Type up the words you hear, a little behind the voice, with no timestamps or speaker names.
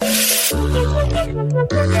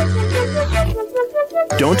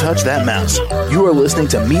Don't touch that mouse. You are listening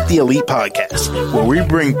to Meet the Elite Podcast, where we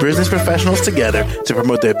bring business professionals together to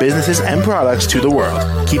promote their businesses and products to the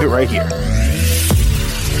world. Keep it right here.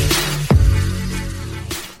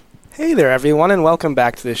 Hey there, everyone, and welcome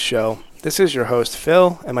back to this show. This is your host,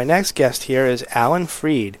 Phil, and my next guest here is Alan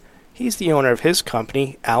Freed. He's the owner of his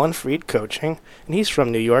company, Alan Freed Coaching, and he's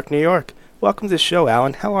from New York, New York. Welcome to the show,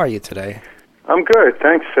 Alan. How are you today? I'm good.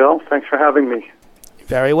 Thanks, Phil. Thanks for having me. You're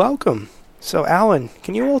very welcome. So, Alan,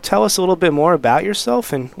 can you all tell us a little bit more about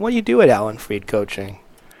yourself and what you do at Alan Freed Coaching?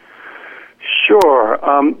 Sure.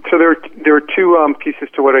 So there are two pieces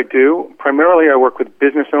to what I do. Primarily, I work with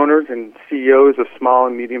business owners and CEOs of small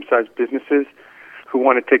and medium-sized businesses who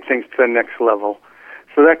want to take things to the next level.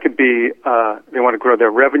 So that could be they want to grow their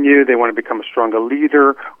revenue, they want to become a stronger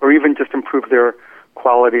leader, or even just improve their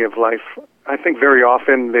quality of life. I think very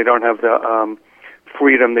often they don't have the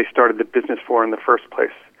freedom they started the business for in the first place.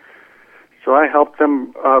 So I help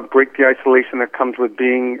them break the isolation that comes with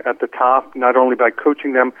being at the top, not only by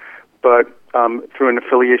coaching them, but through an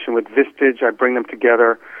affiliation with Vistage. I bring them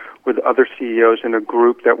together with other CEOs in a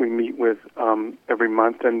group that we meet with every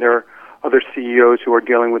month, and there are other CEOs who are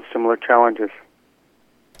dealing with similar challenges.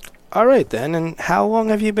 All right, then. And how long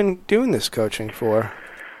have you been doing this coaching for?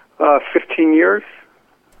 15 years,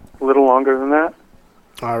 a little longer than that.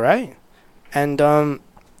 All right. And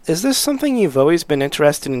is this something you've always been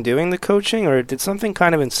interested in doing, the coaching, or did something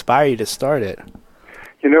kind of inspire you to start it?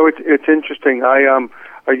 You know, it's interesting. I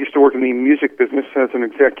used to work in the music business as an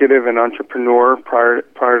executive and entrepreneur prior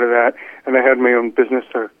to that, and I had my own business,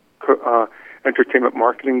 entertainment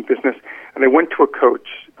marketing business, and I went to a coach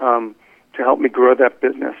to help me grow that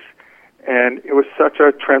business. And it was such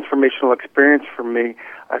a transformational experience for me.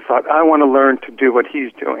 I thought, I want to learn to do what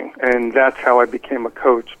he's doing. And that's how I became a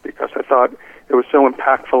coach, because I thought it was so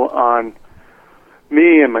impactful on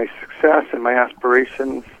me and my success and my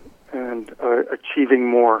aspirations and achieving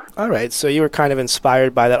more. All right, so you were kind of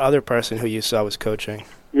inspired by that other person who you saw was coaching.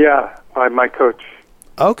 Yeah, by my coach.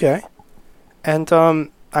 Okay. And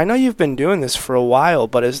I know you've been doing this for a while,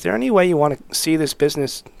 but is there any way you want to see this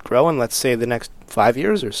business grow in, let's say, the next 5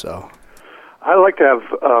 years or so? I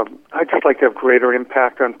just like to have greater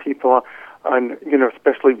impact on people,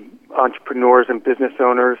 especially entrepreneurs and business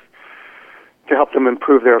owners, to help them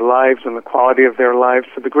improve their lives and the quality of their lives.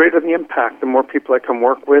 So the greater the impact, the more people I can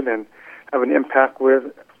work with and have an impact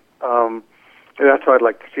with, that's how I'd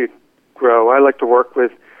like to see it grow. I like to work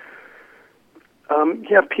with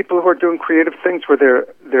people who are doing creative things where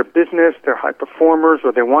their business, they're high performers,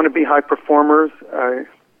 or they want to be high performers.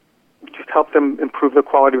 Just help them improve the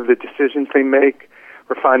quality of the decisions they make,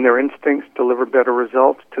 refine their instincts, deliver better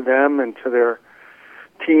results to them and to their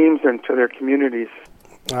teams and to their communities.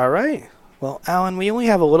 All right. Well, Alan, we only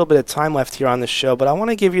have a little bit of time left here on the show, but I want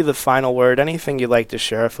to give you the final word, anything you'd like to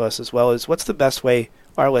share with us, as well as what's the best way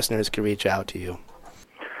our listeners can reach out to you?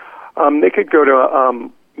 They could go to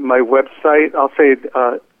my website. I'll say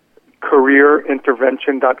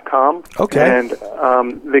careerintervention.com. Okay. And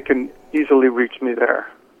they can easily reach me there.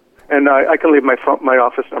 And I can leave my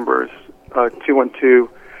office number is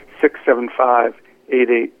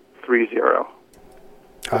 212-675-8830.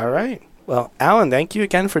 All right. Well, Alan, thank you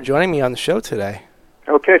again for joining me on the show today.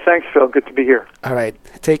 Okay, thanks, Phil. Good to be here. All right.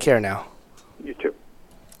 Take care now. You too.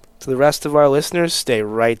 To the rest of our listeners, stay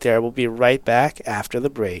right there. We'll be right back after the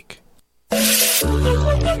break.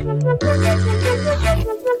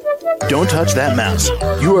 Don't touch that mouse.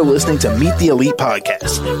 You are listening to Meet the Elite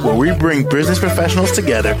Podcast, where we bring business professionals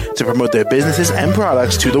together to promote their businesses and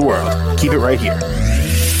products to the world. Keep it right here.